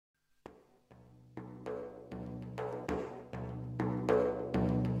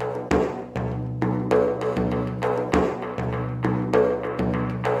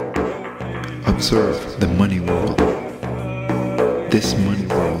observe the money world. This money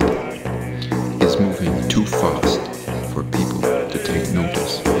world is moving too fast for people to take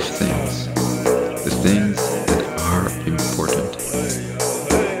notice of things, the things that are important.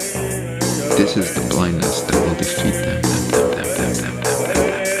 This is the blindness that will defeat them.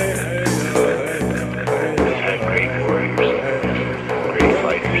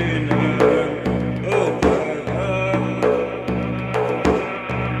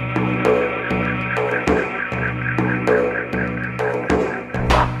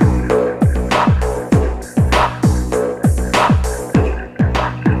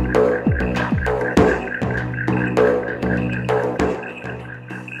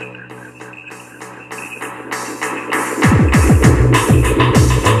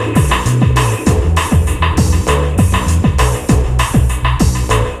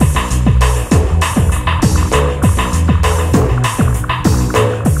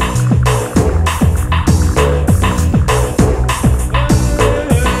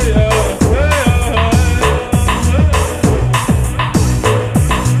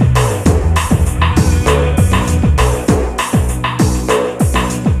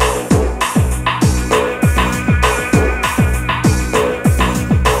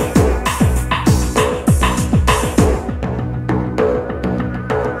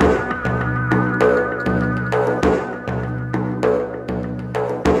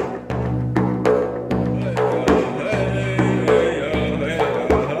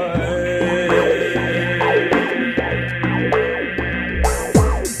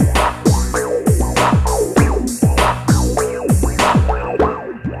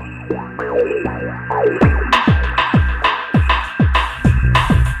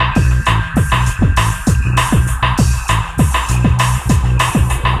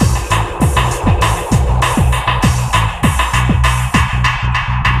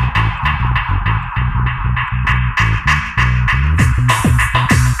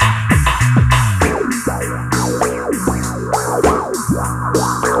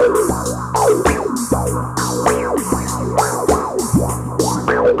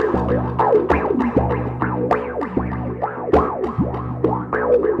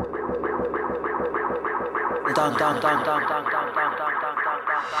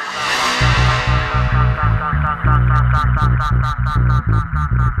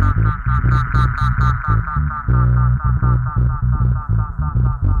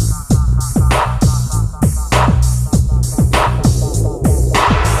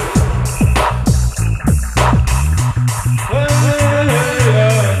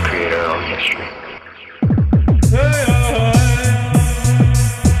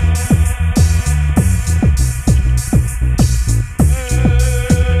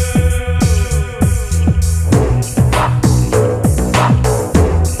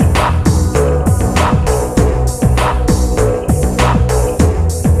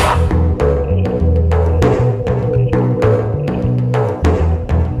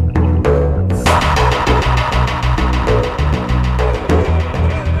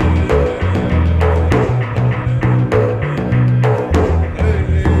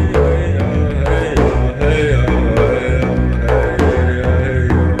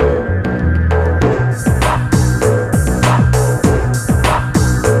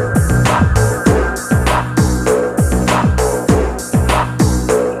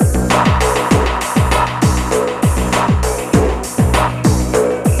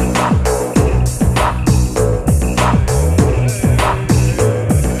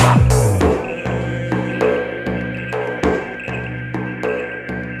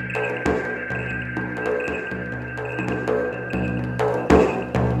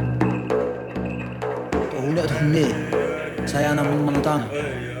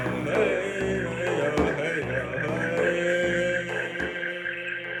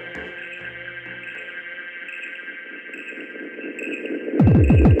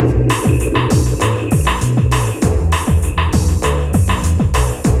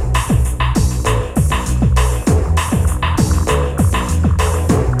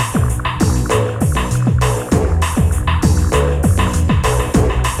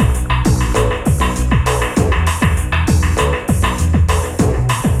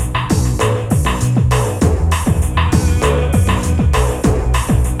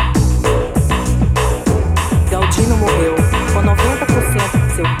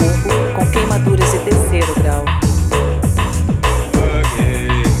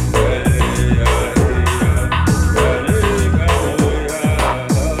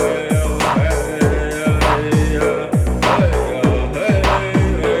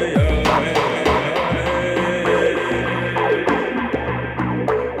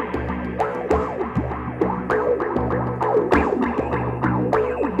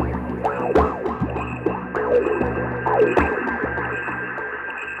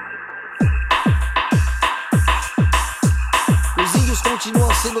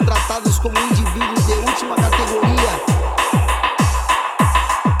 como indivíduos de última categoria.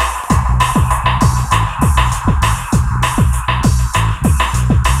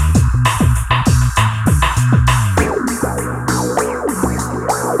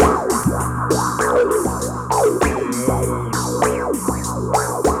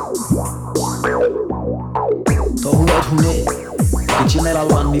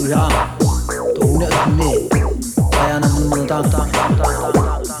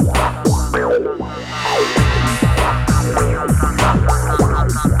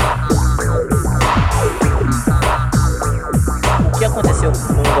 O que aconteceu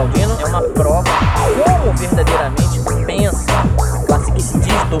com o Galdino é uma prova de como verdadeiramente pensa a classe que se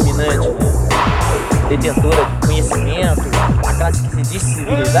diz dominante, né? Detentora de conhecimento, a classe que se diz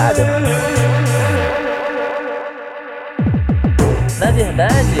civilizada. Na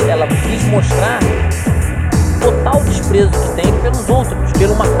verdade, ela quis mostrar o total desprezo que tem pelos outros, por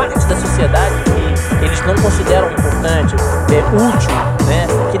uma parte da sociedade que eles não consideram importante, útil, né?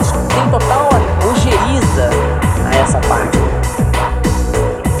 Que eles têm total ojeriza a essa parte.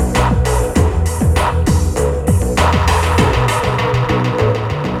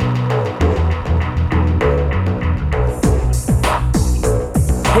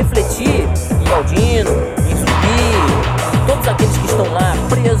 Refletir em Galdino, em Zumbi, todos aqueles que estão lá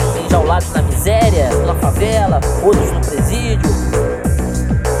presos, enjaulados na miséria, na favela, outros no presídio.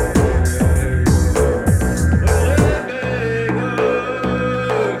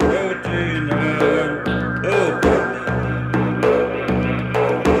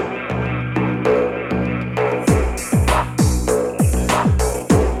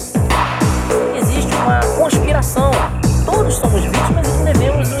 Existe uma conspiração. Todos somos vítimas e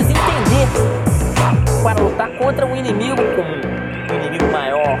devemos nos entender para lutar contra um inimigo comum, um inimigo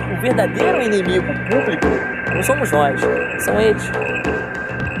maior. O verdadeiro inimigo público não somos nós, são eles.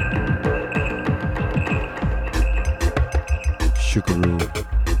 Shukaru,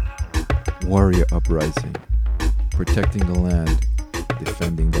 warrior uprising, protecting the land,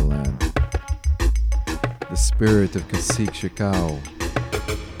 defending the land. The spirit of Kasik Shikau,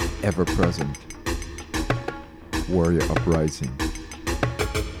 ever present. Warrior uprising,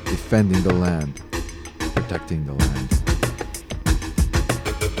 defending the land, protecting the land.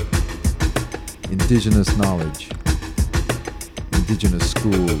 Indigenous knowledge, indigenous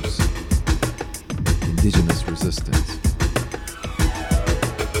schools, indigenous resistance.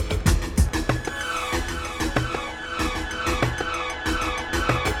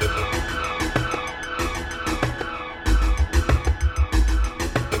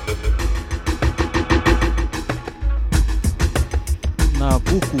 Na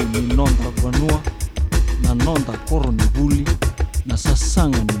buku ni nonda vanua, na nonda koro ni buli, na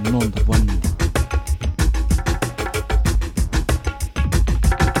sasanga ni nonda vanua.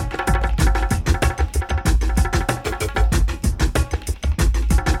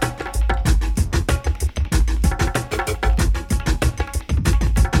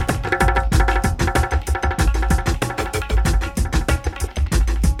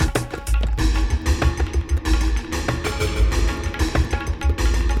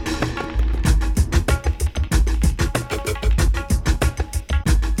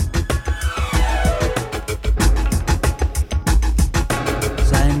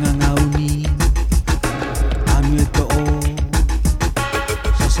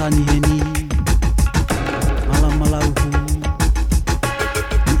 Sani heni malam malauhu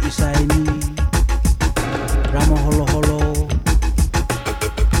ni isaini ramo holo holo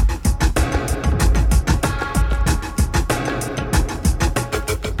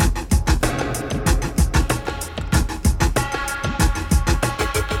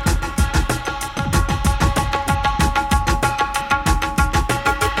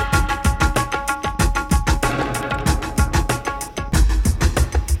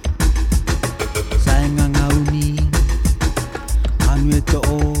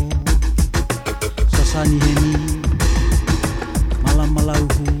Sani heni malam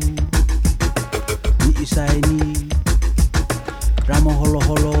malauhu ni isaini ramo holo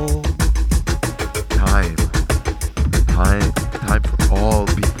holo. Time for all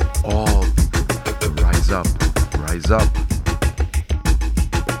people to rise up, rise up.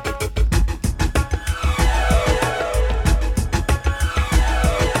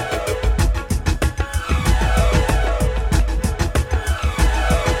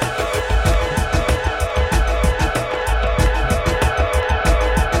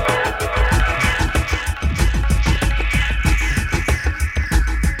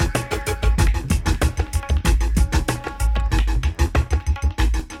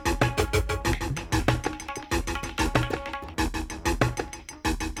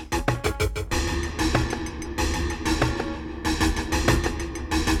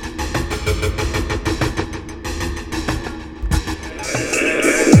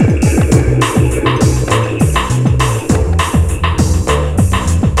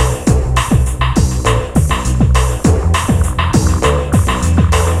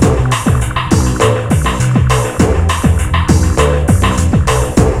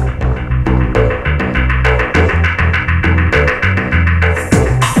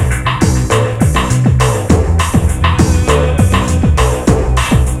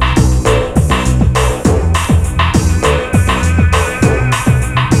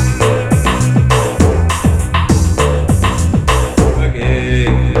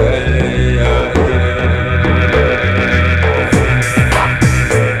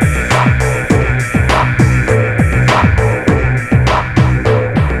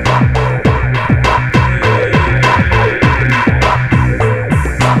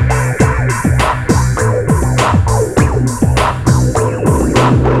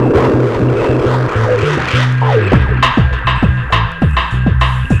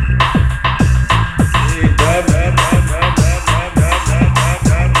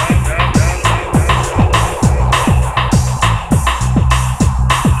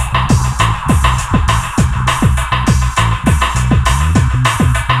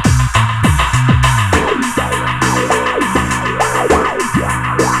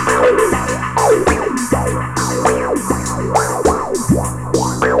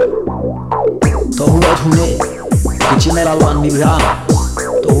 thune kichimela wan mi bra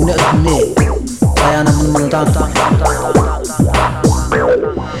to une thune saya na mun ta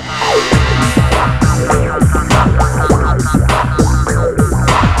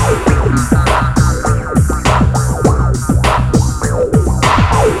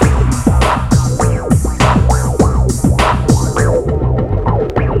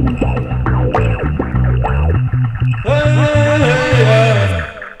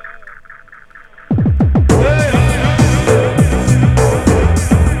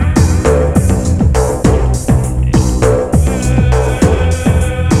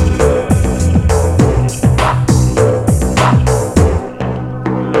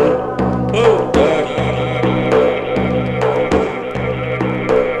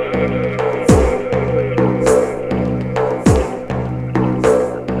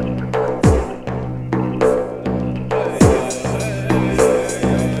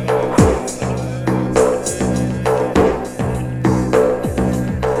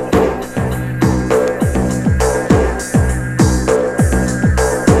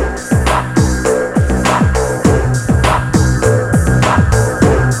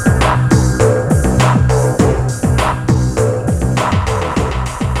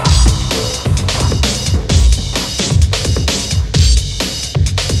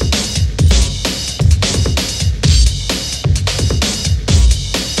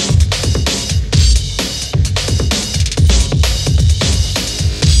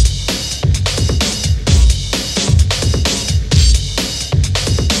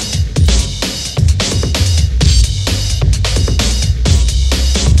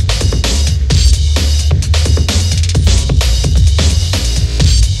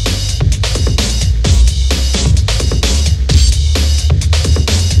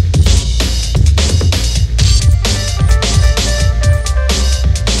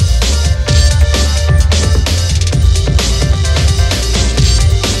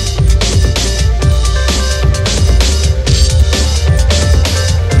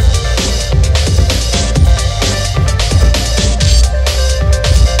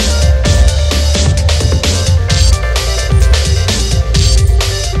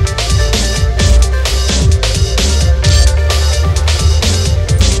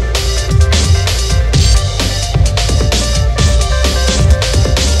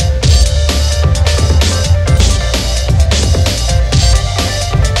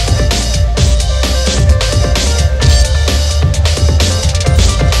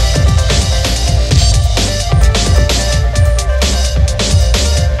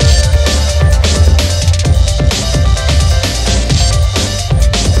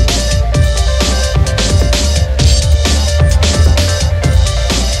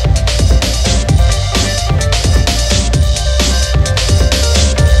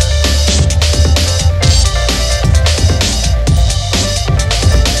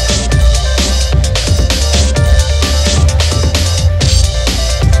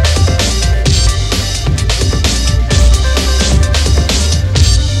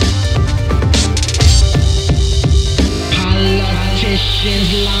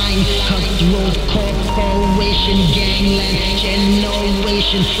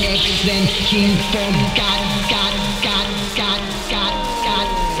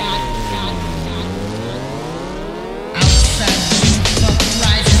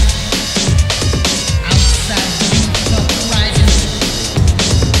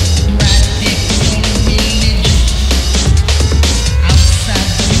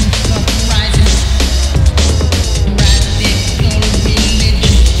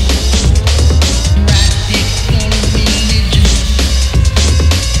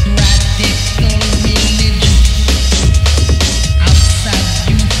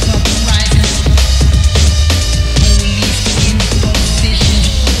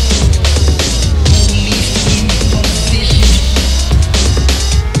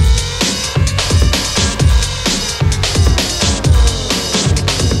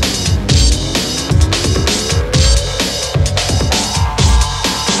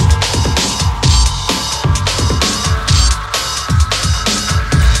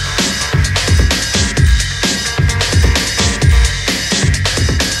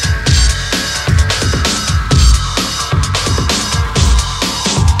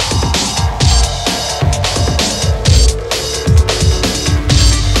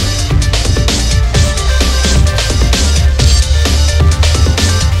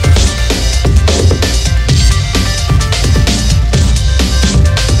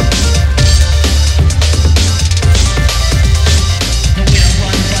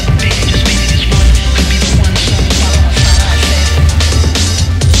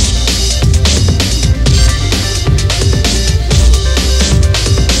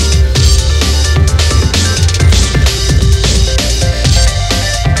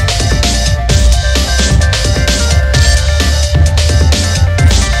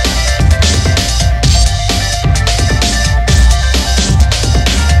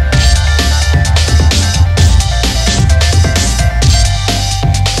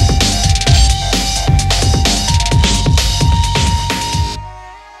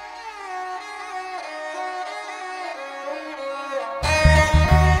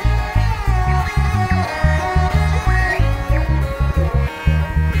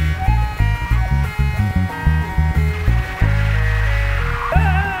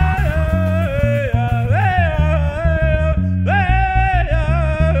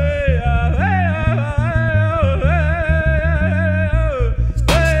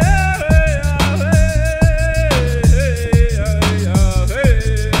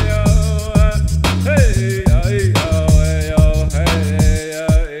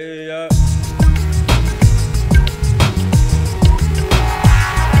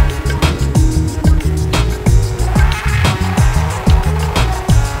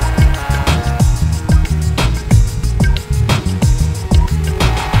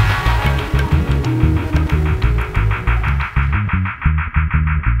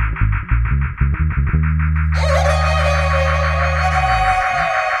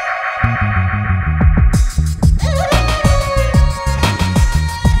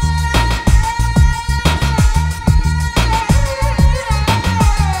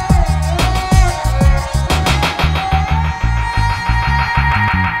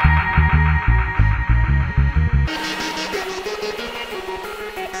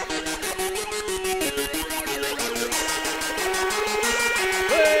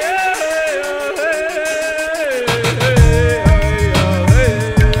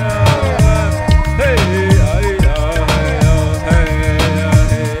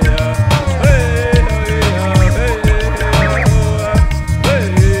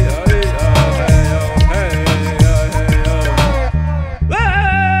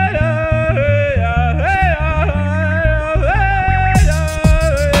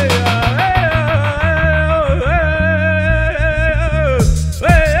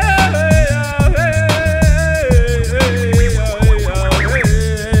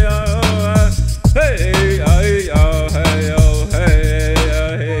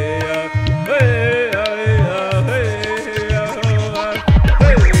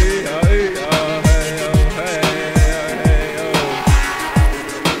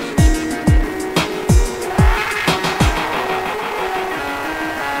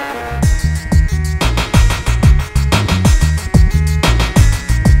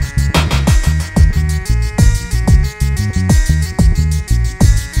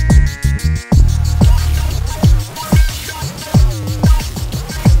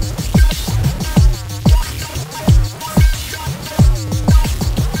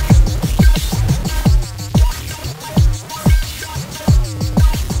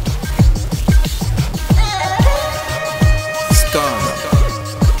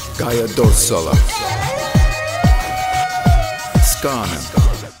Dossala. Skanen,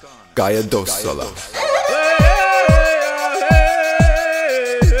 Gaia Dossala.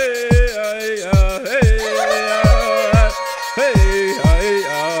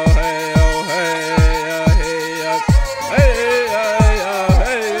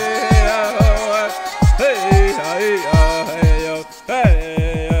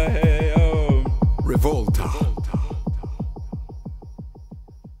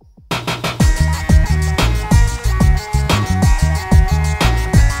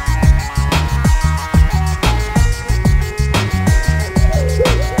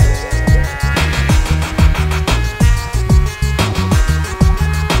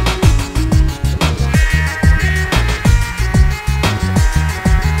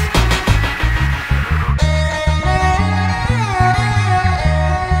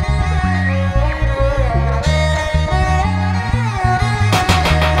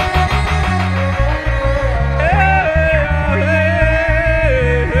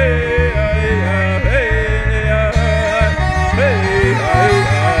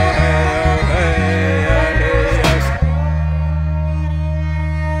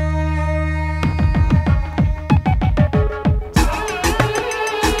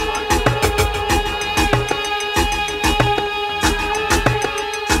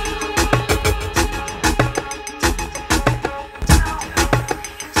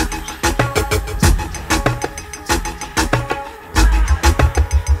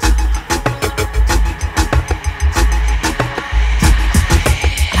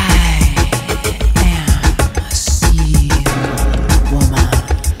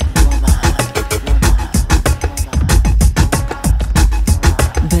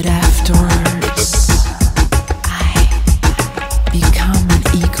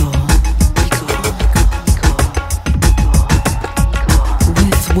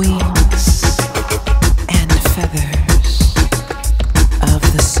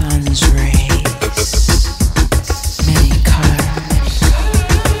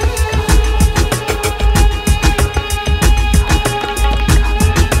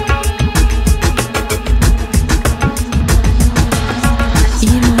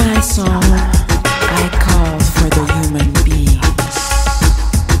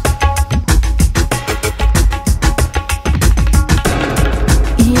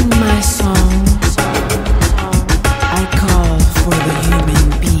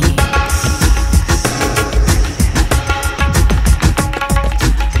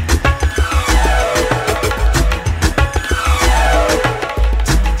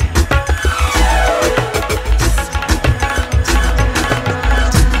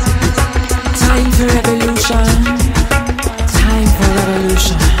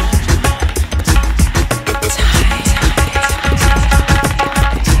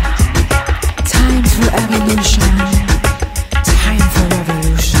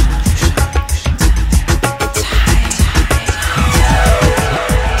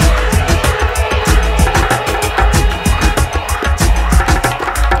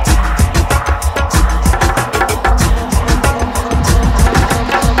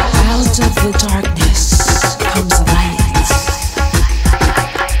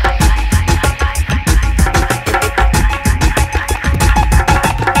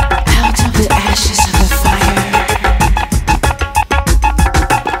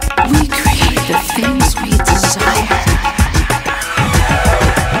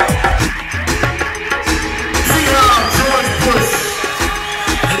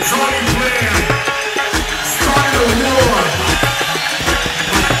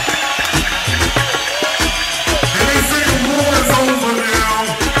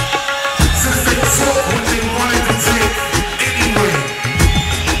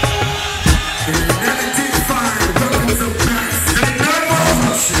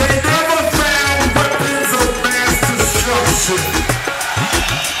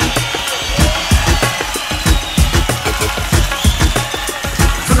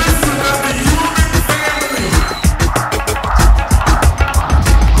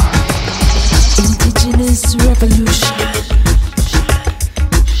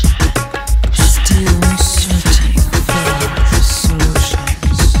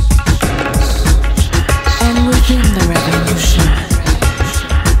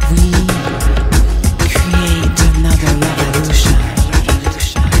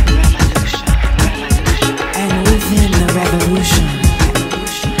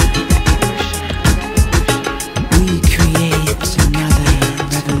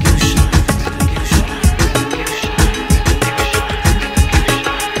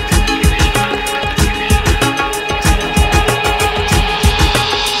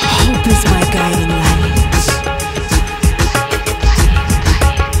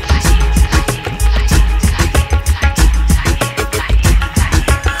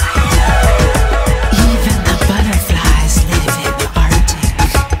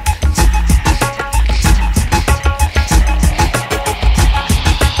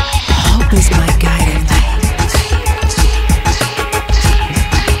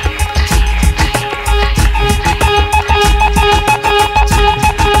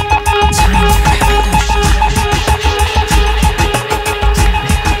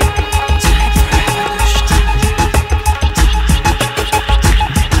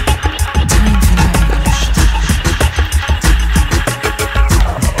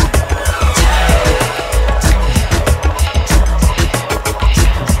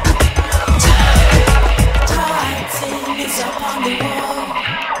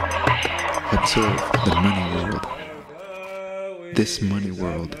 Observe the money world. This money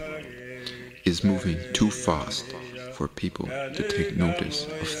world is moving too fast for people to take notice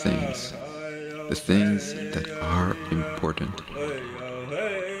of things, the things that are important.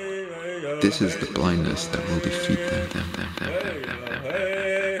 This is the blindness that will defeat them.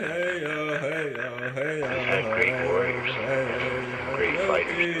 Great warriors, great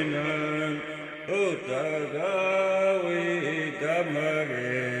fighters.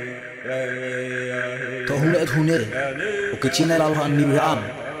 To hune hune o ke china la han ni ram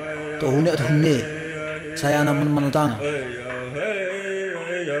to hune hune saya na manutanga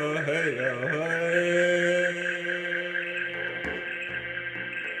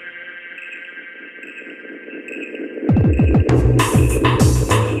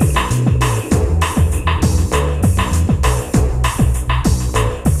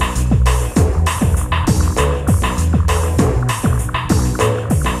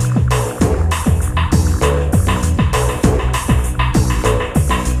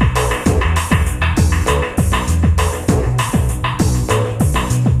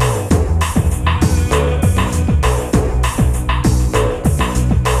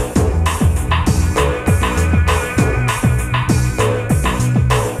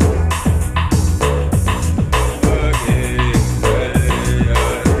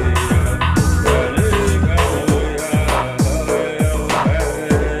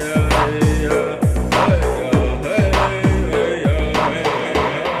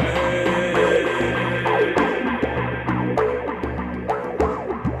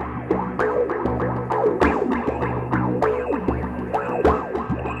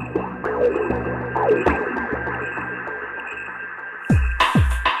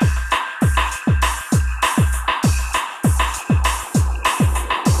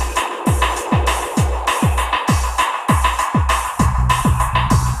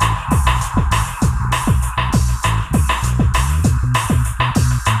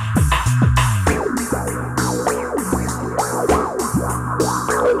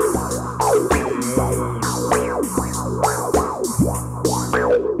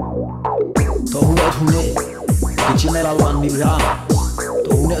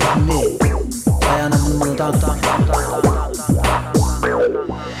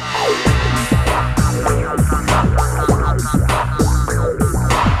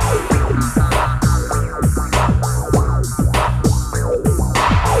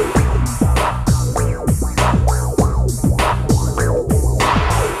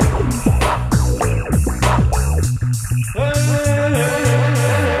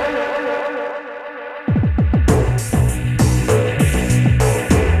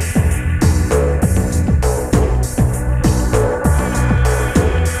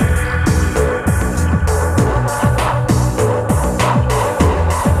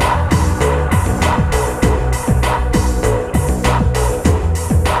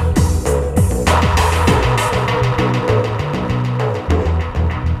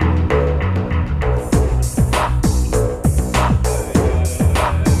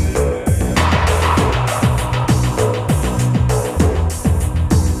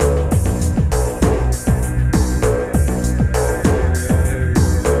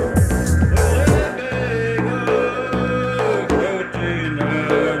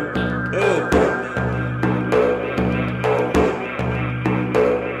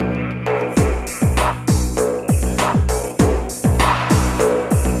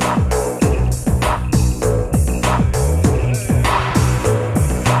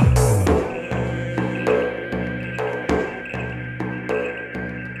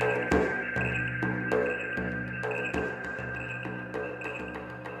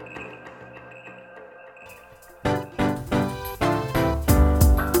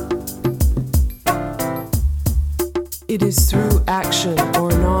It is through action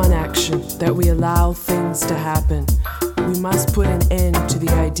or non-action that we allow things to happen. We must put an end to the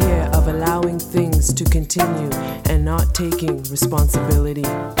idea of allowing things to continue and not taking responsibility.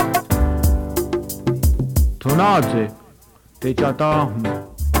 Tonaze, te chatahum.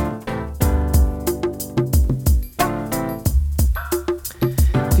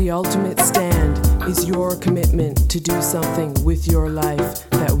 The ultimate stand is your commitment to do something with your life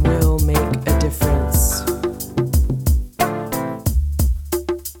that will make a difference.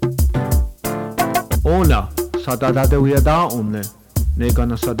 Ona, sadadade uyada omne,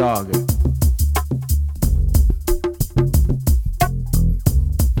 negana sadage.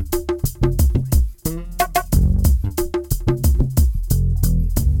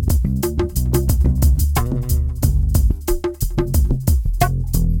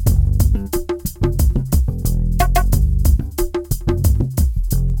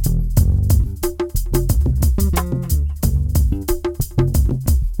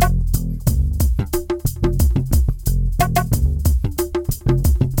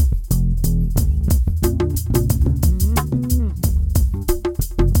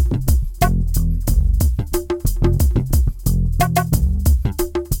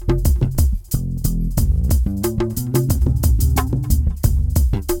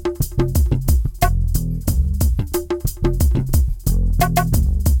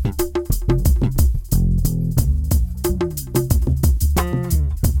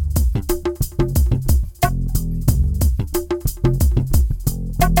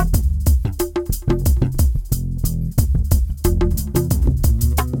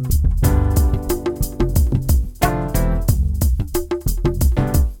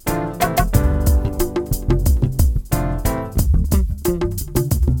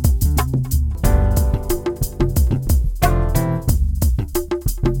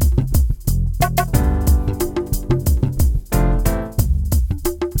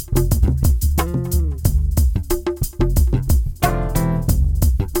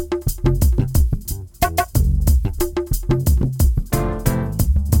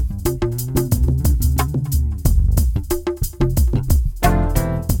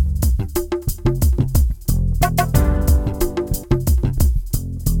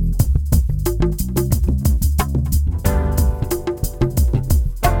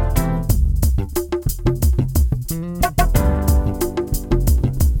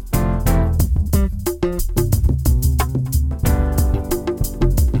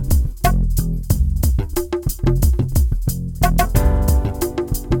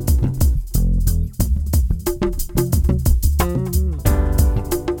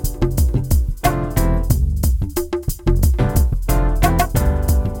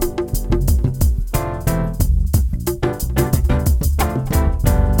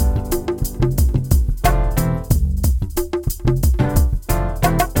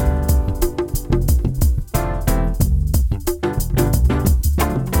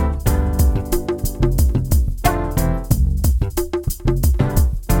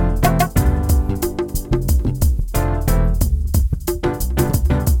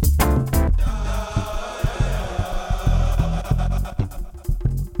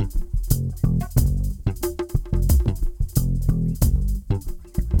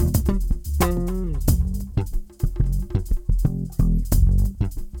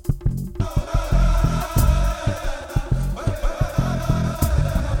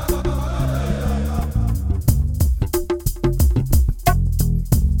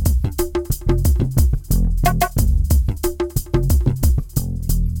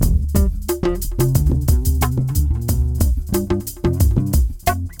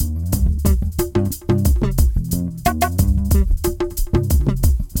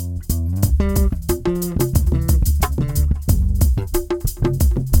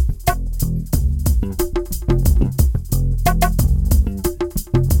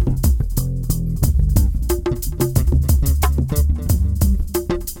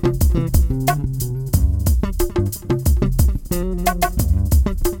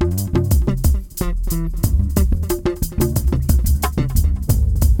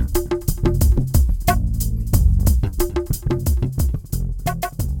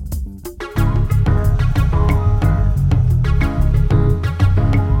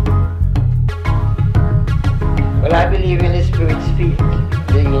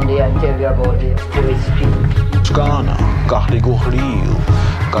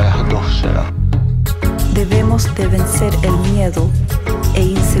 Debemos de vencer el miedo e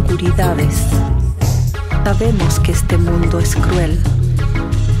inseguridades. Sabemos que este mundo es cruel.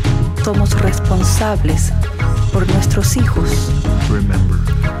 Somos responsables por nuestros hijos, Remember.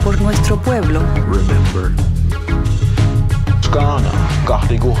 por nuestro pueblo. Remember. Skana,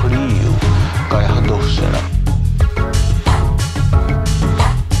 kahtigu hliu, kajahdossera.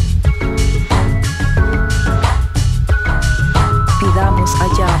 Pidamos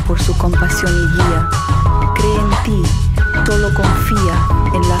allá por su compasión y guía. Cree en ti, solo confía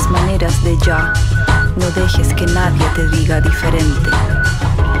en las maneras de ya. No dejes que nadie te diga diferente.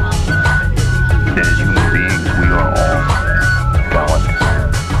 That as human beings, we are all valid.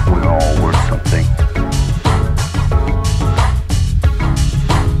 We are all worth something.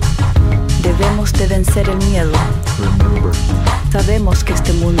 Debemos de vencer el miedo. Remember. Sabemos que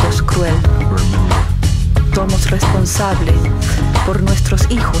este mundo es cruel. Remember. Somos responsables por nuestros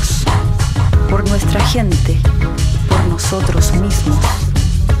hijos, por nuestra gente, por nosotros mismos.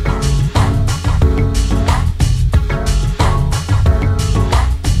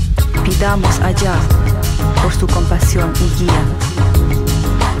 Pidamos allá por su compasión y guía.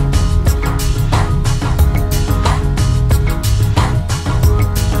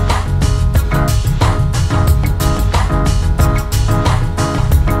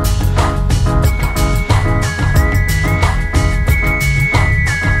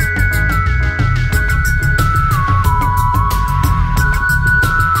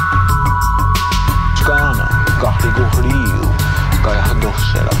 Skana, kahtigu hliu,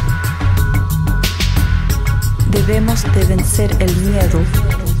 kajahdossera. Debemos de vencer el miedo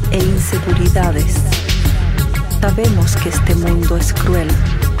e inseguridades. Sabemos que este mundo es cruel.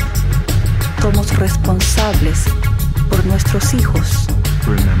 Somos responsables por nuestros hijos,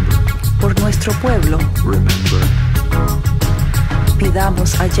 Remember. por nuestro pueblo. Remember.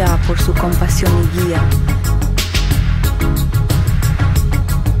 Pidamos allá por su compasión y guía.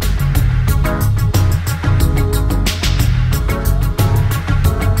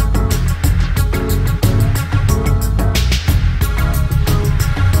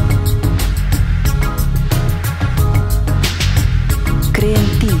 Cree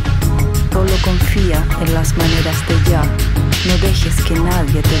en ti, solo confía en las maneras de ya. No dejes que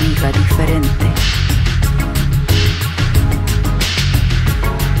nadie te diga diferente.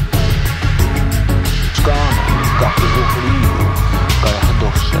 Skana, kahtigu hliu,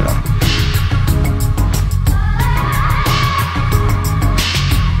 kajahdossera.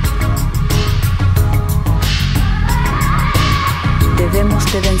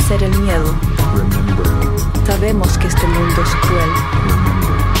 Debemos de vencer el miedo. Remember. Sabemos que este mundo es cruel.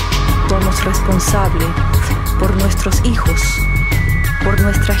 Remember. Somos responsables por nuestros hijos, por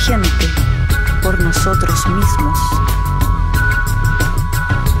nuestra gente, por nosotros mismos.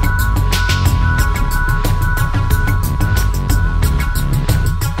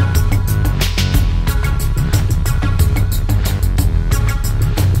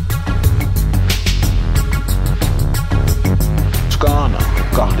 Skana,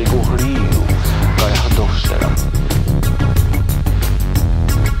 kahtigu hliu, kajahdossera.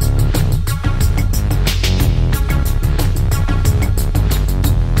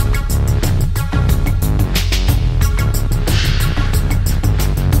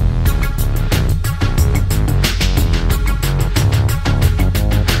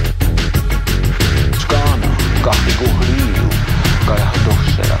 Skana, kahtigu hliu,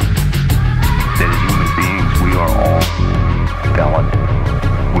 kajahdossera. That as human beings, we are all valid.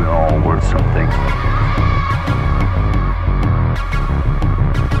 We are all worth something.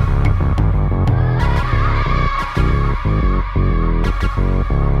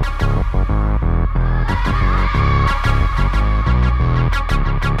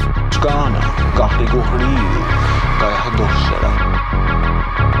 Skana, kahtigu hliu, kajahdossera.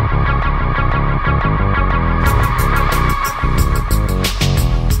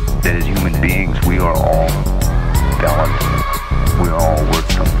 That as human beings, we are all valid. We are all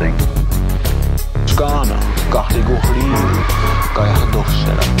worth something. Skana, kahtigu hliu,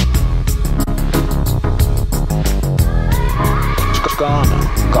 kajahdossera. Skana,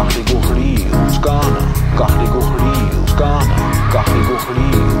 kahtigu hliu, skana, kahtigu hliu, skana, kahtigu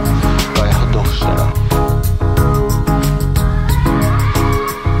hliu, kajahdossera.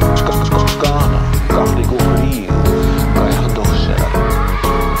 Skana, kahtigu hliu, kajahdossera.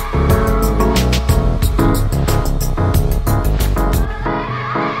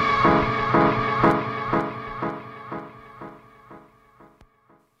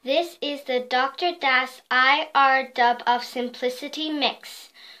 This is the Dr. Das IR dub of Simplicity mix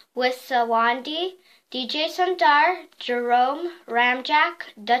with Sawandi, DJ Sundar, Jerome,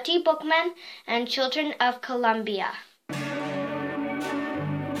 Ramjack, Dutty Bookman, and Children of Columbia.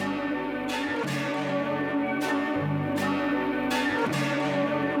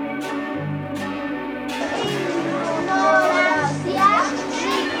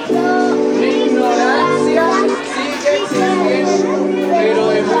 Pero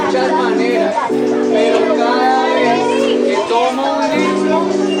de muchas maneras, pero cada vez que tomo un libro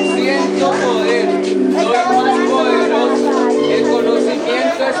siento poder, soy más poderoso, el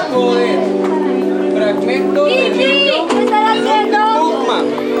conocimiento es poder. Fragmento del libro Bookman.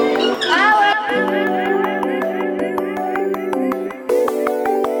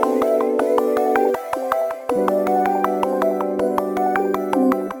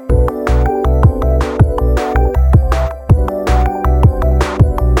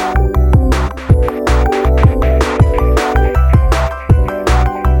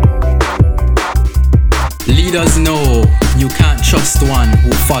 Leaders know you can't trust one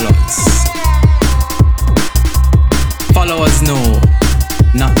who follows. Followers know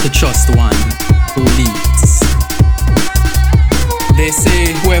not to trust one who leads. They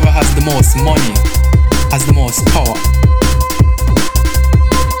say whoever has the most money has the most power.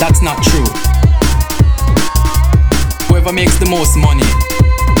 That's not true. Whoever makes the most money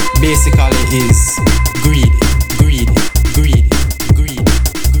basically is greedy.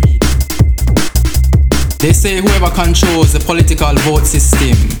 They say whoever controls the political vote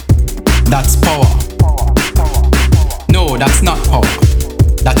system, that's power. No, that's not power.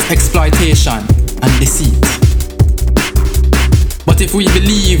 That's exploitation and deceit. But if we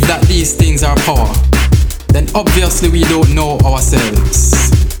believe that these things are power, then obviously we don't know ourselves.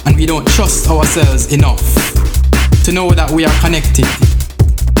 And we don't trust ourselves enough to know that we are connected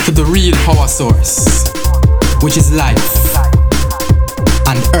to the real power source, which is life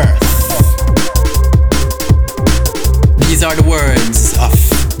and earth. These are the words of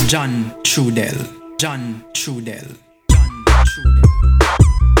John Trudell. John Trudell. John Trudell.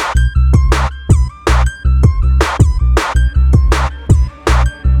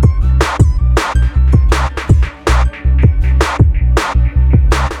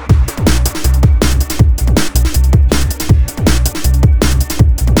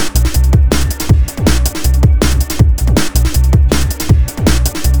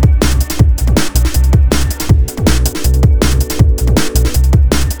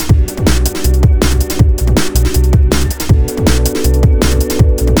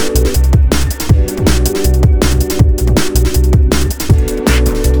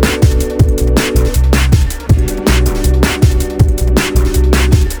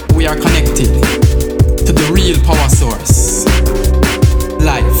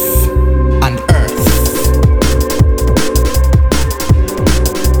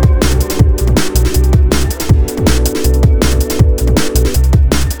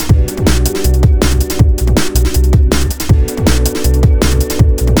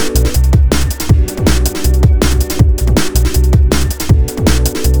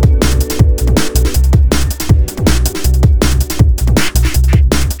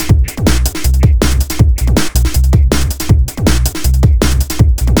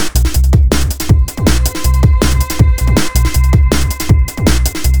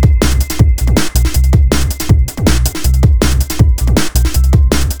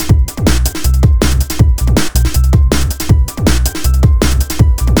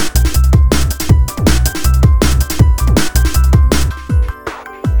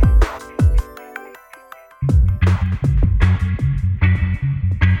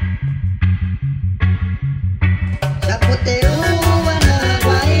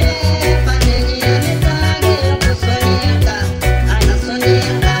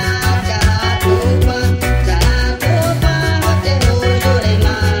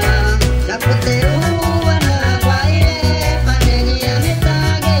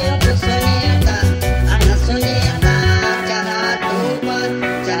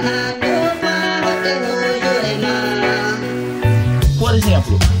 Por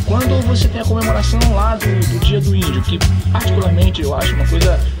exemplo, quando você tem a comemoração lá do Dia do Índio, que particularmente eu acho uma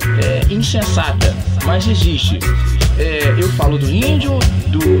coisa insensata, mas existe. Eu falo do índio,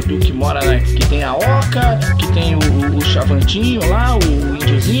 do que mora que tem a oca, que tem o chavantinho lá, o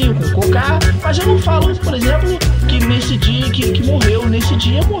índiozinho com cocá, mas eu não falo, por exemplo, que nesse dia que morreu, nesse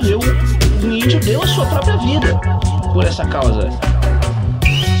dia morreu um índio, deu a sua própria vida por essa causa.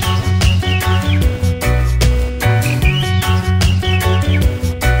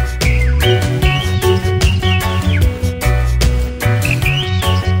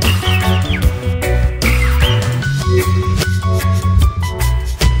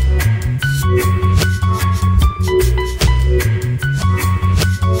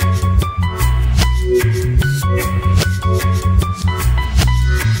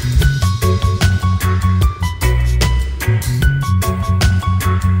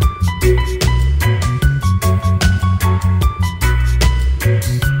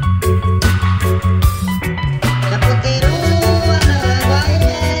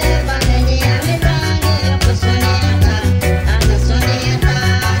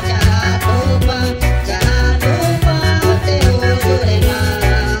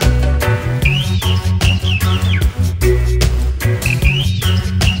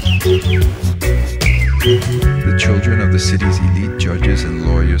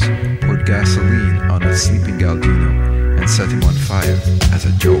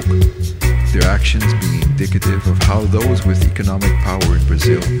 joke, their actions being indicative of how those with economic power in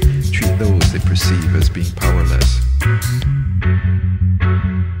Brazil treat those they perceive as being powerless.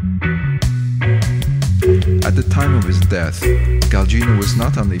 At the time of his death, Galgino was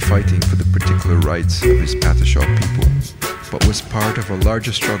not only fighting for the particular rights of his Pataxó people, but was part of a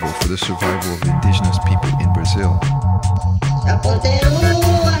larger struggle for the survival of indigenous people in Brazil.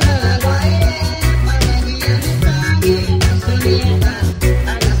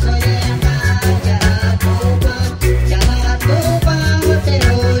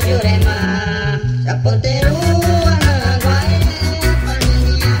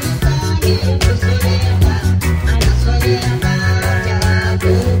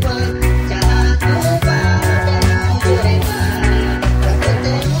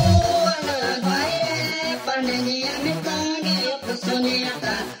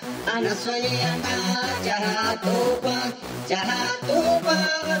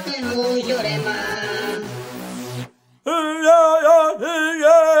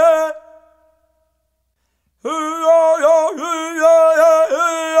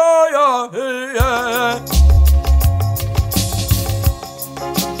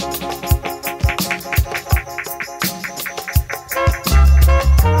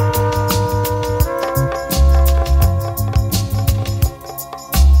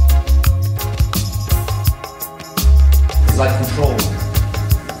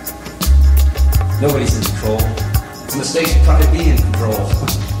 Nobody's in control. It's a mistake to try to be in control.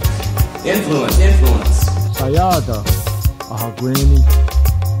 Influence. Sayada, ahagweni,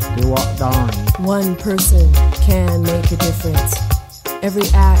 dewakdani. One person can make a difference. Every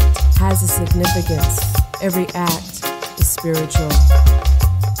act has a significance. Every act is spiritual.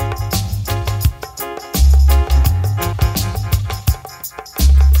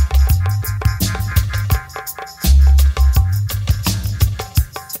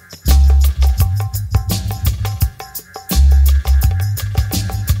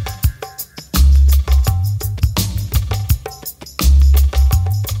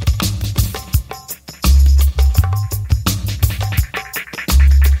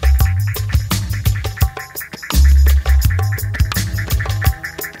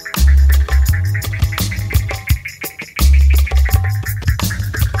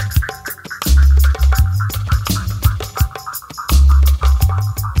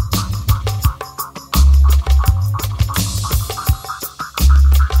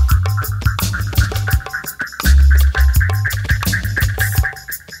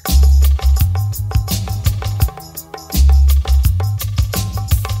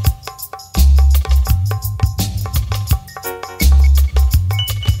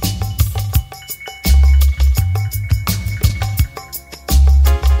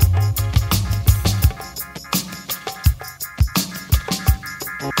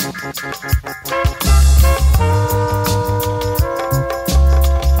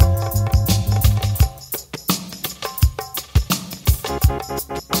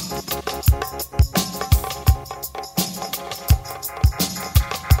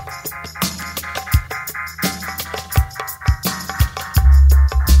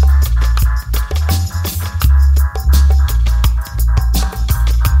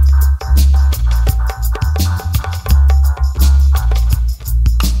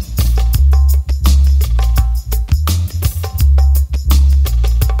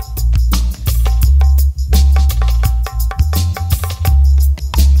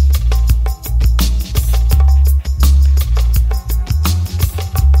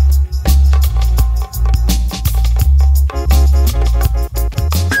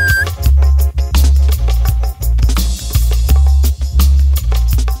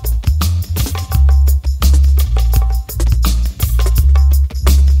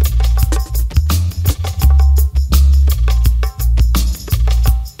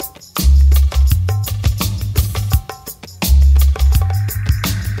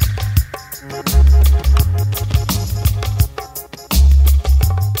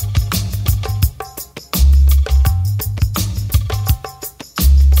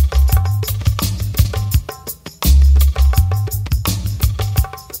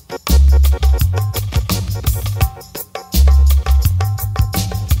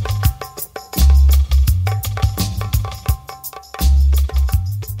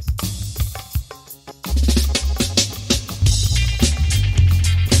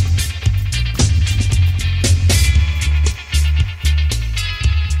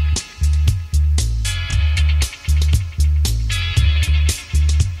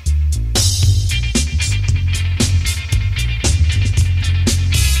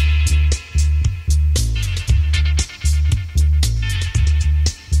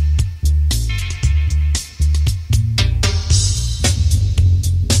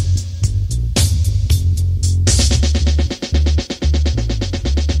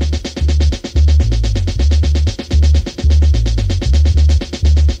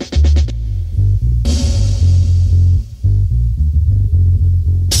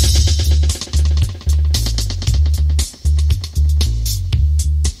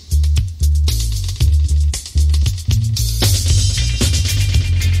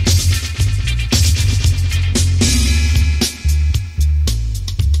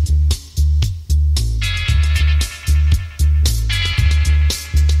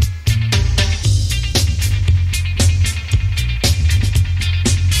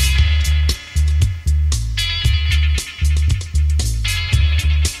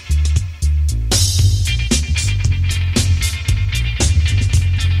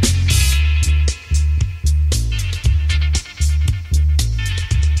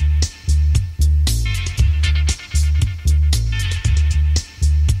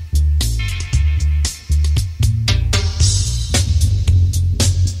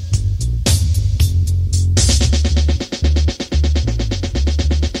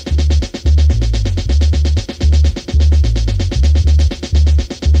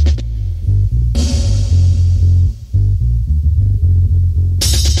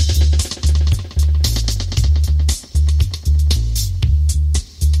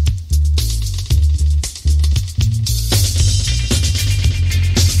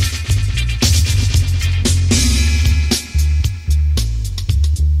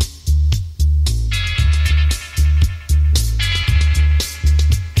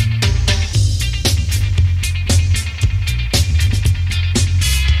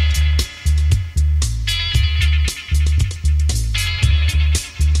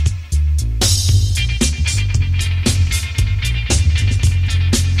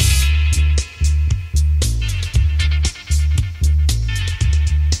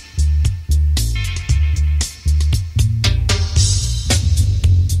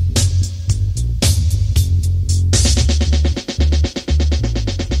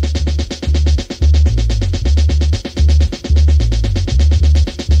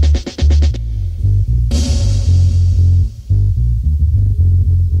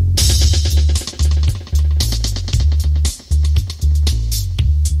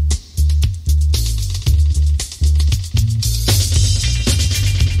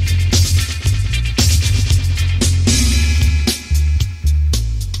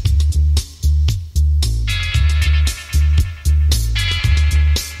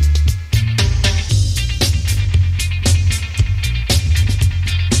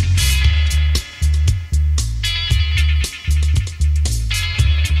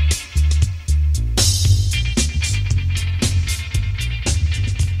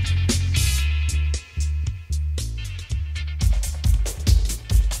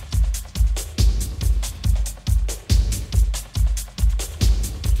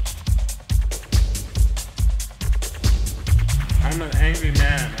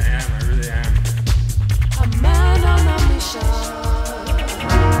 I really am. A man on a mission.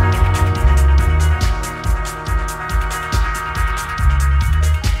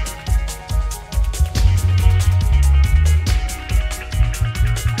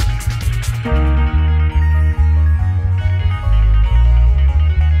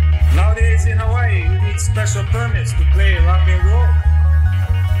 Nowadays in Hawaii, you need special permits to play rock and roll,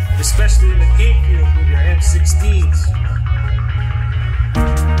 especially in the cane field with your M16s.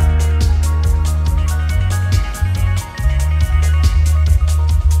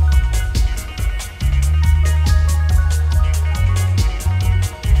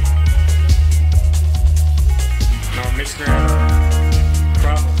 Now, Mr.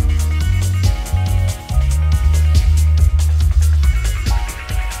 Problem.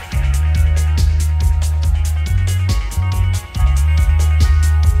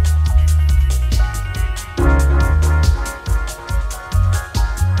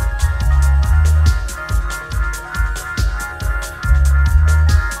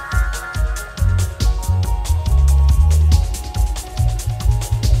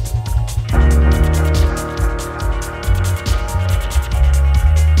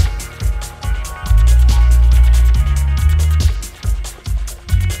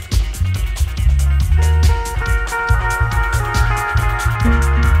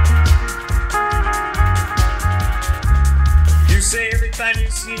 Time you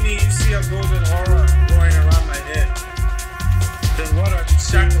see me, you see a golden aura going around my head. Then what are these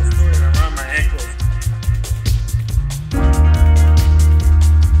shackles doing around my ankles?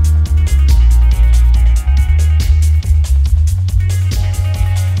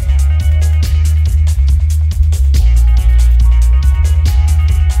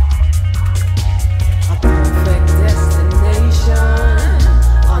 A perfect destination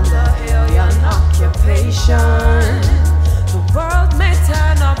under alien occupation. The world may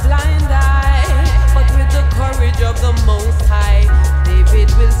turn a blind eye, but with the courage of the Most High, David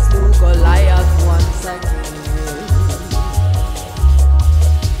will slew Goliath once again.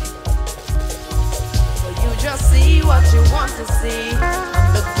 So you just see what you want to see,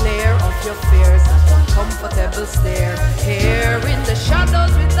 and the glare of your fears, that uncomfortable stare. Here in the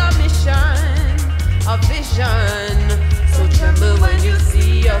shadows with a mission, a vision. So tremble when you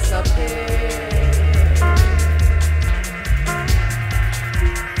see us appear.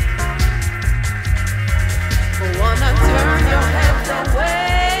 Wanna turn your head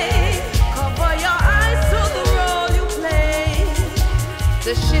away, cover your eyes to the role you play.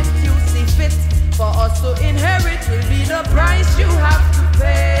 The shit you see fit for us to inherit will be the price you have to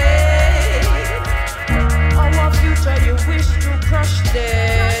pay. Our future you wish to crush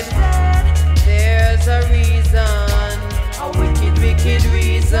dead. There's a reason, a wicked, wicked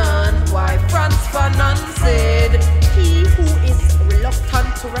reason why Franz Fanon said, he who is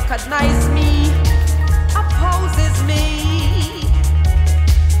reluctant to recognize me opposes me,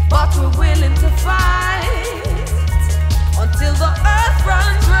 but we're willing to fight until the earth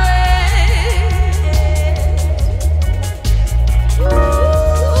runs red.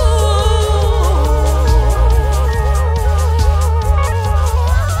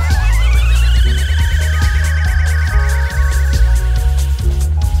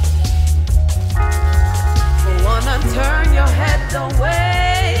 So wanna turn your head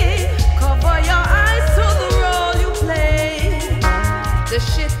away, cover your eyes to the role you play. The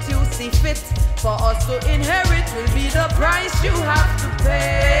shit you see fit for us to inherit will be the price you have to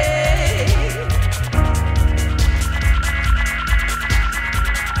pay.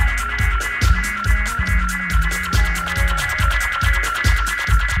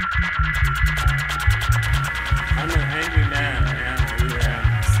 I'm an angry man, I really am.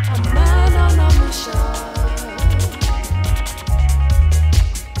 A man on a mission.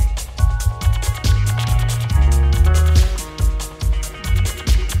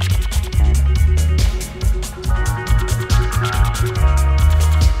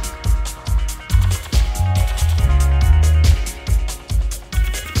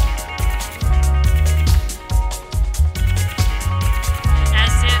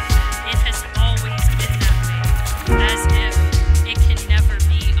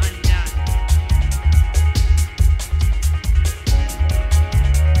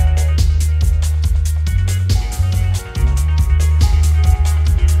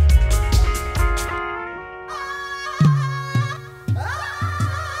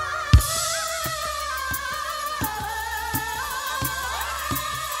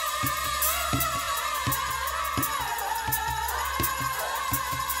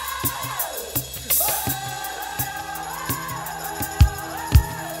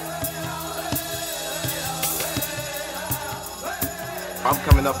 I'm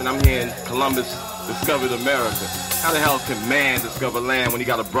coming up and I'm hearing Columbus discovered America. How the hell can man discover land when he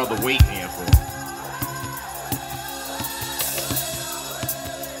got a brother waiting here for him?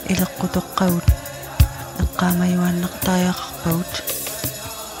 إلقط القول القام يوان نقطايا خبوت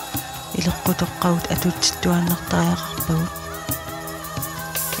إلقط القول أتوجد وان نقطايا خبوت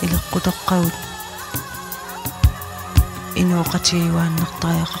إلقط القول إن وقتي يوان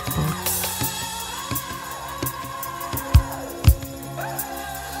نقطايا خبوت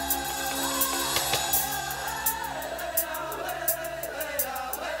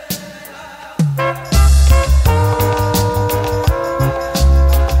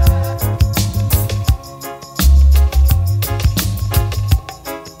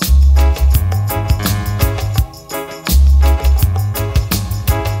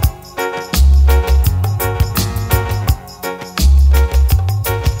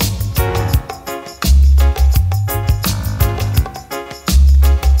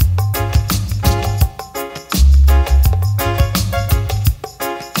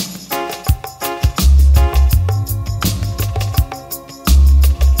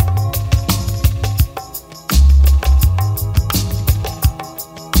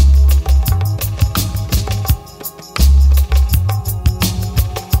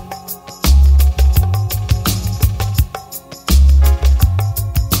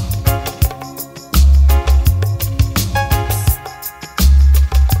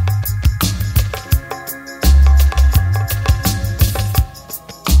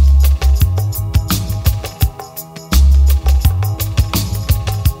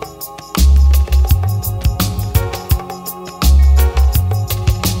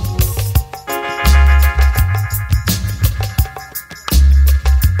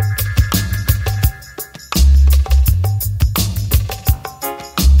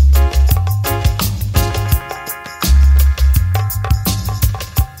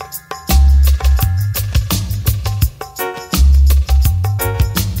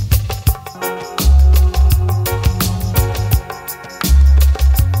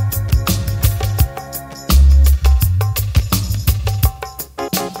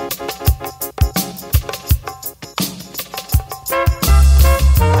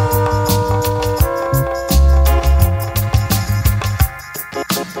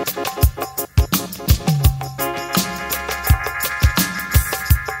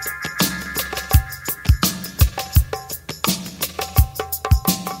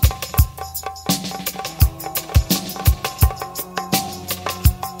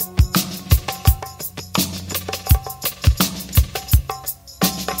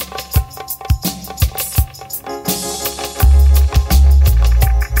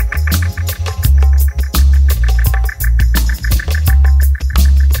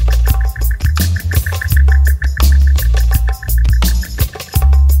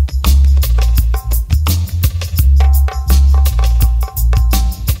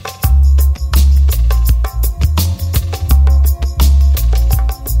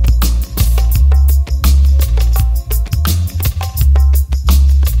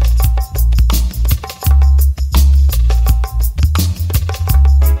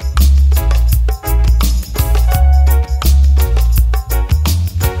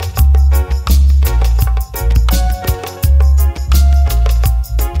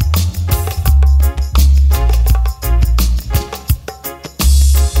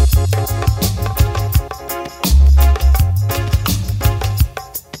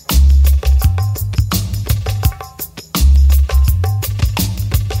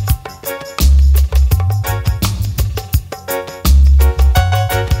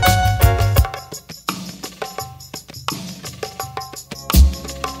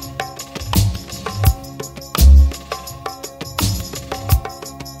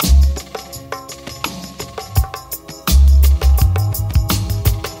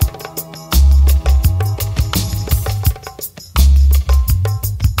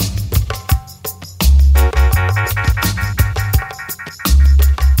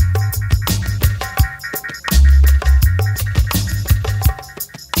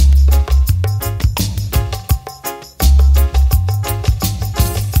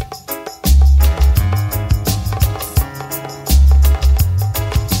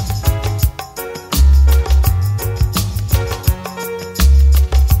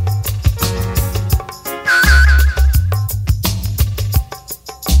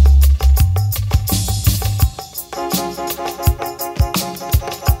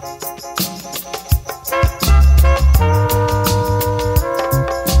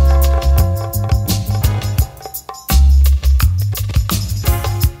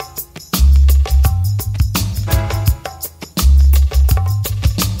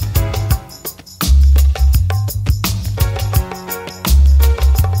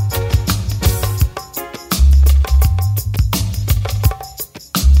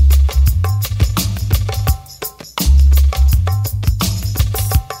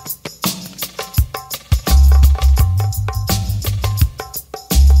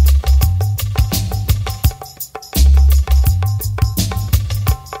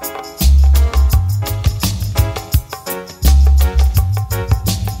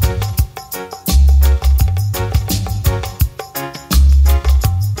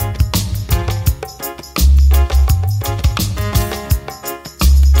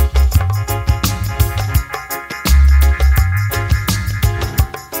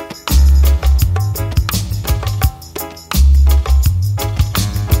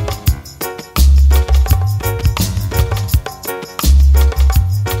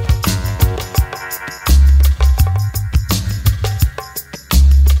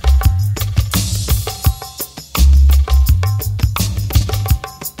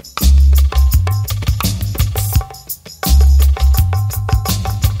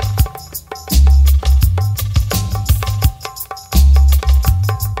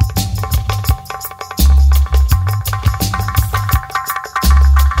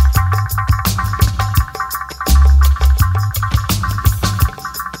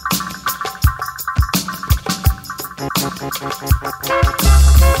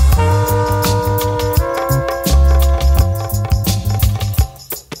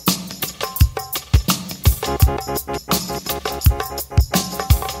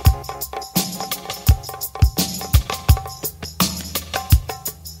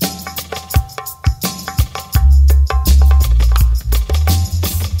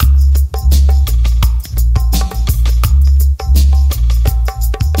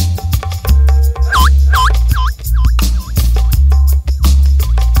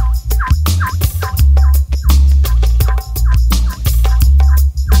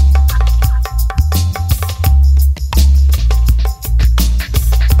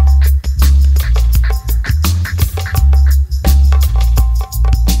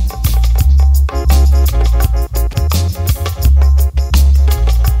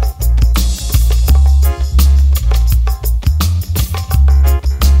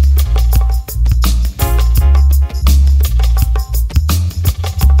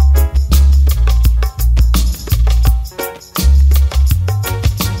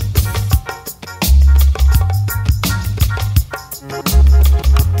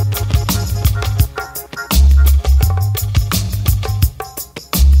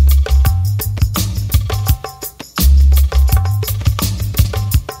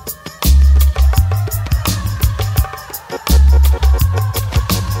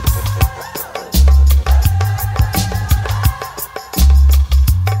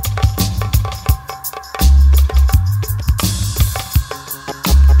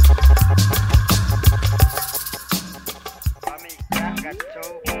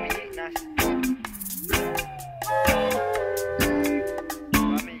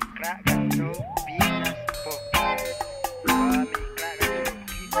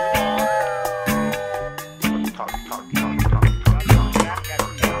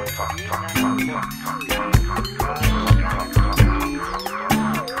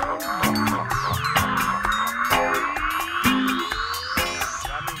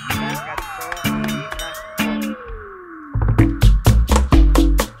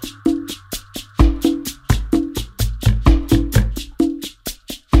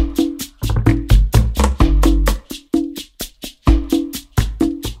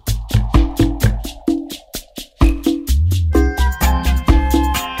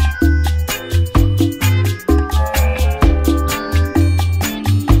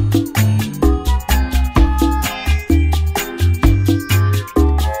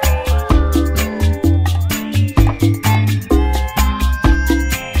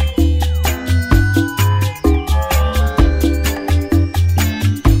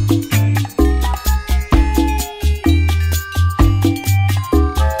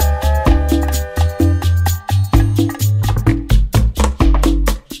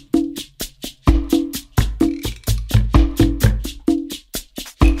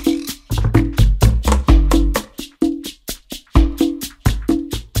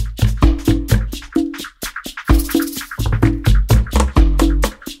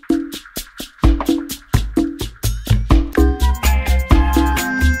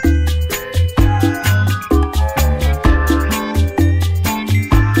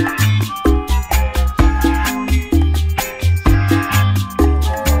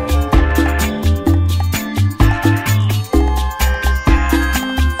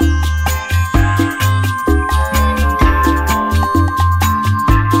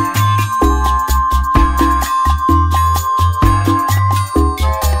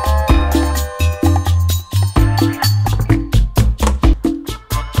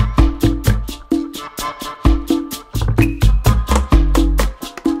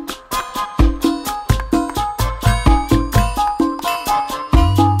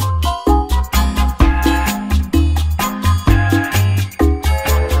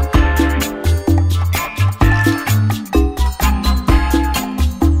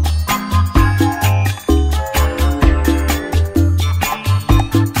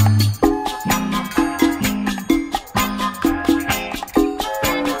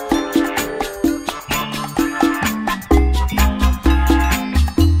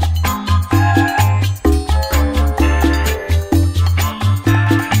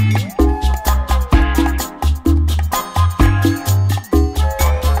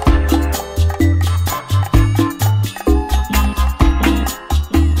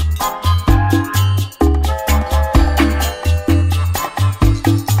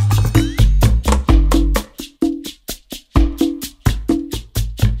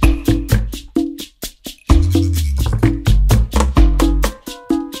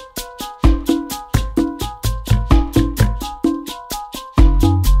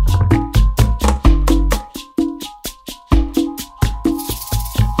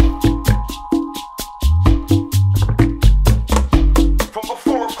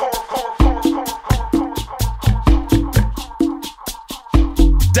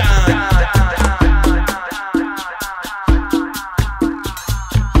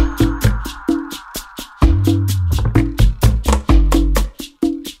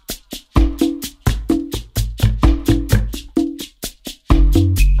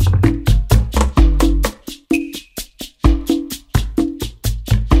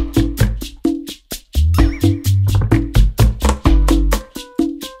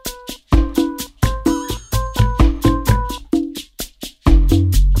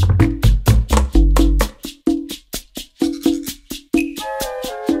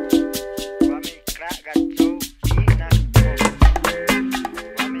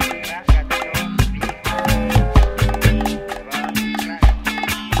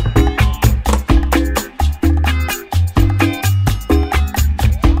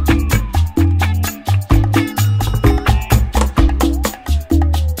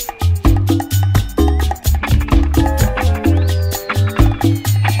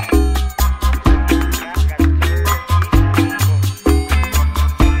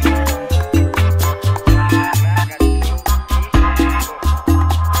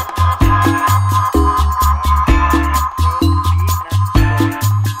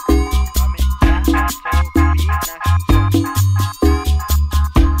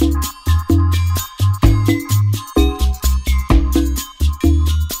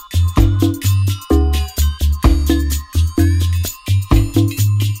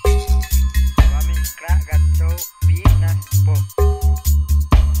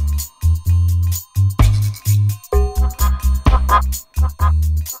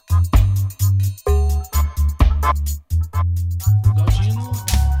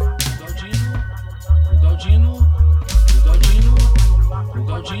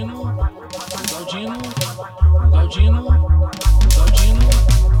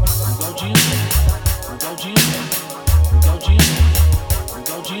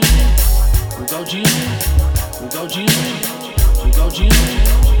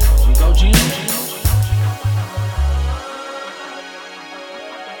Galdino.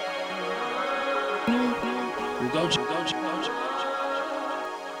 O Galdino.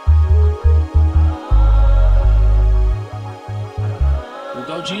 O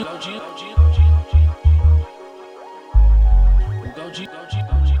Galdino.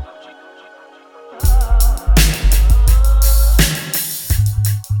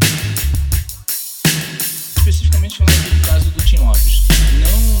 Especificamente falando do caso do Tim Lopes,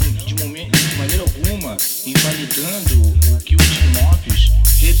 não de maneira alguma invalidando o que o Tim Lopes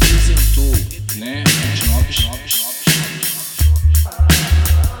representou, né? O Tim Lopes.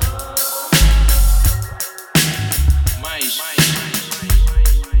 Mas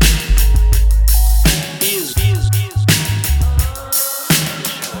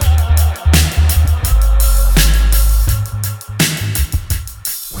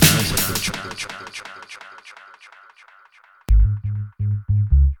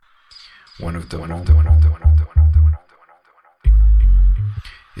One of the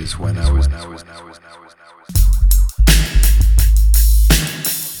is when I was it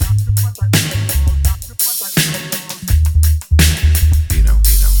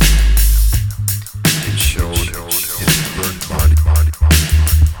showed his burnt body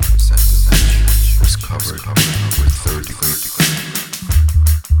was covered with 3rd degree.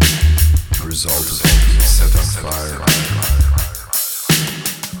 The result of being set on fire.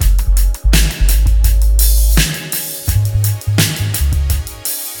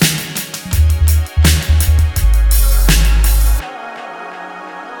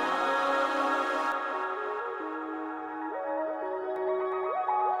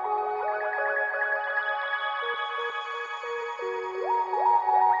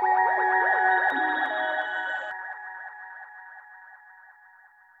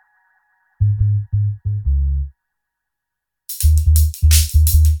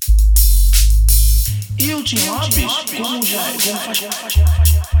 E o Tim Lopes, como faz...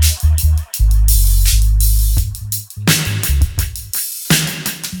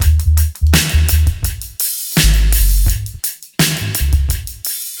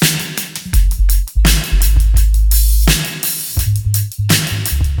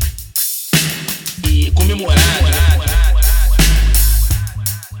 E comemorado.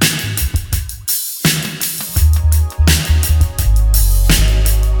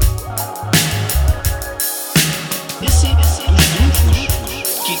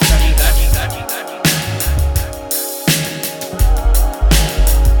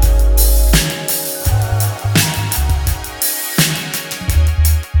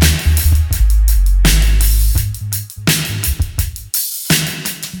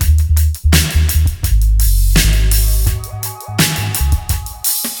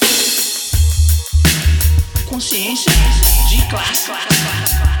 Consciência de classe.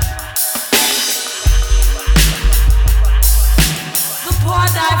 The poor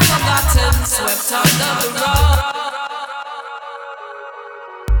die forgotten, swept under the rug.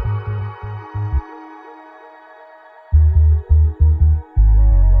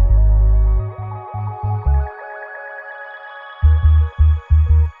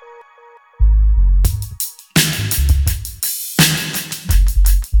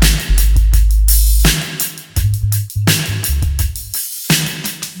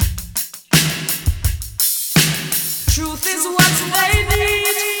 Truth is what they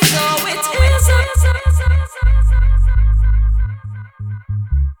need, though it isn't.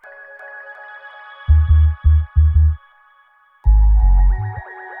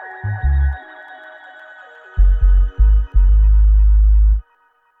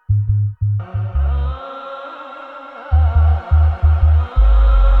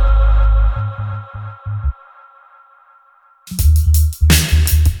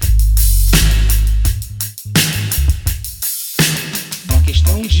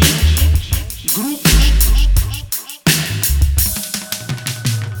 Questão de grupos.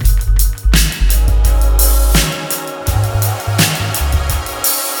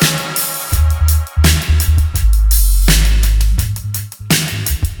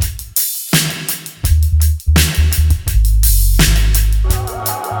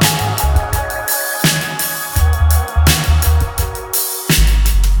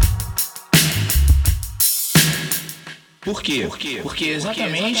 Por quê? Porque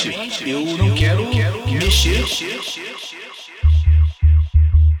exatamente eu não quero mexer.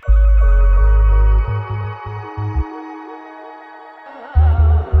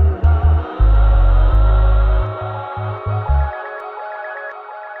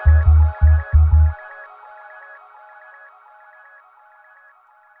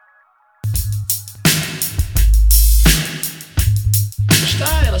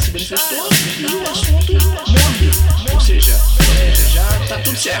 Ela se manifestou e o assunto morre. Ou seja, já tá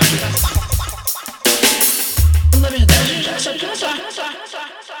tudo certo. Na verdade, a gente já sabe que não tá.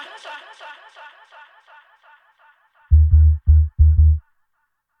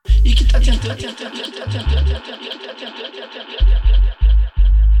 E que tá tentando.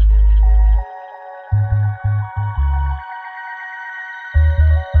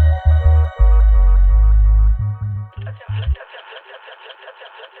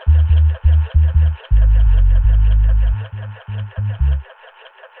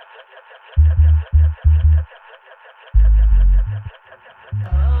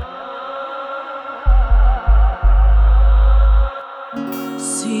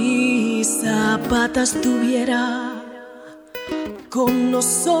 Si Zapata estuviera, con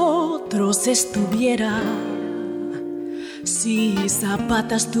nosotros estuviera. Si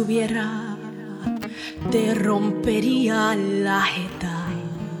Zapata estuviera, te rompería la jeta.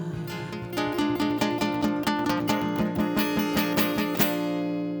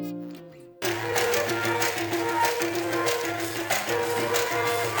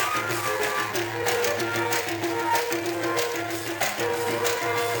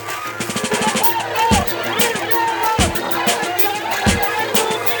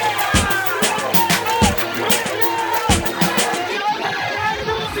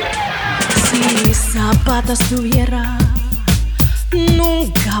 Si Zapata estuviera,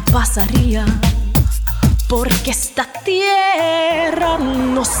 nunca pasaría, porque esta tierra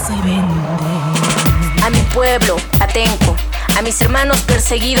no se vende. A mi pueblo, Atenco, a mis hermanos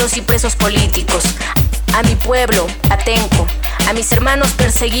perseguidos y presos políticos. A mi pueblo, Atenco, a mis hermanos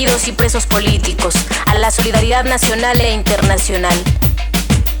perseguidos y presos políticos. A la solidaridad nacional e internacional.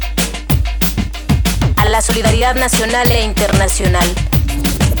 A la solidaridad nacional e internacional.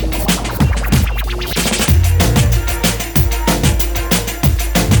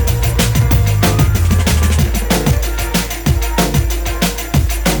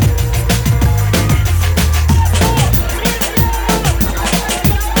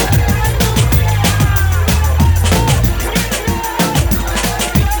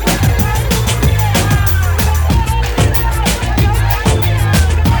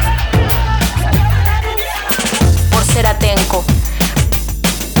 Atenco.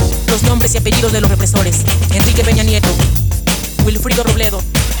 Los nombres y apellidos de los represores: Enrique Peña Nieto, Wilfrido Robledo,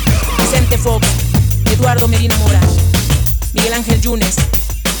 Vicente Fox, Eduardo Medina Mora, Miguel Ángel Yunes,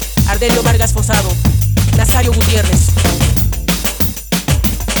 Ardelio Vargas Fosado, Nazario Gutiérrez.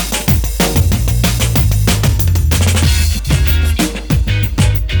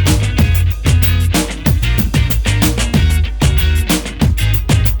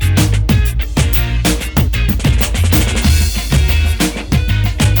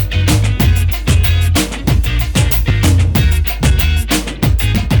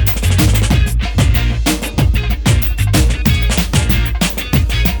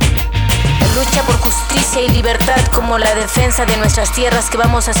 Y libertad como la defensa de nuestras tierras que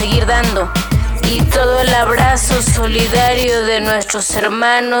vamos a seguir dando, y todo el abrazo solidario de nuestros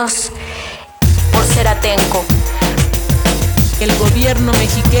hermanos por ser Atenco. El gobierno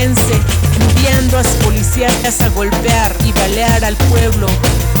mexiquense enviando a sus policías a golpear y balear al pueblo.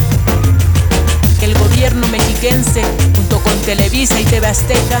 El gobierno mexiquense junto con Televisa y TV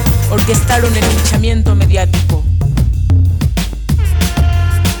Azteca orquestaron el linchamiento mediático.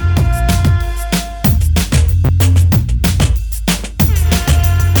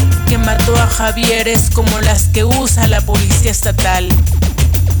 Mató a Javieres como las que usa la policía estatal.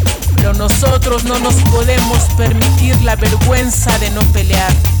 Pero nosotros no nos podemos permitir la vergüenza de no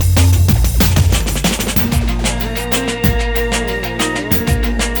pelear.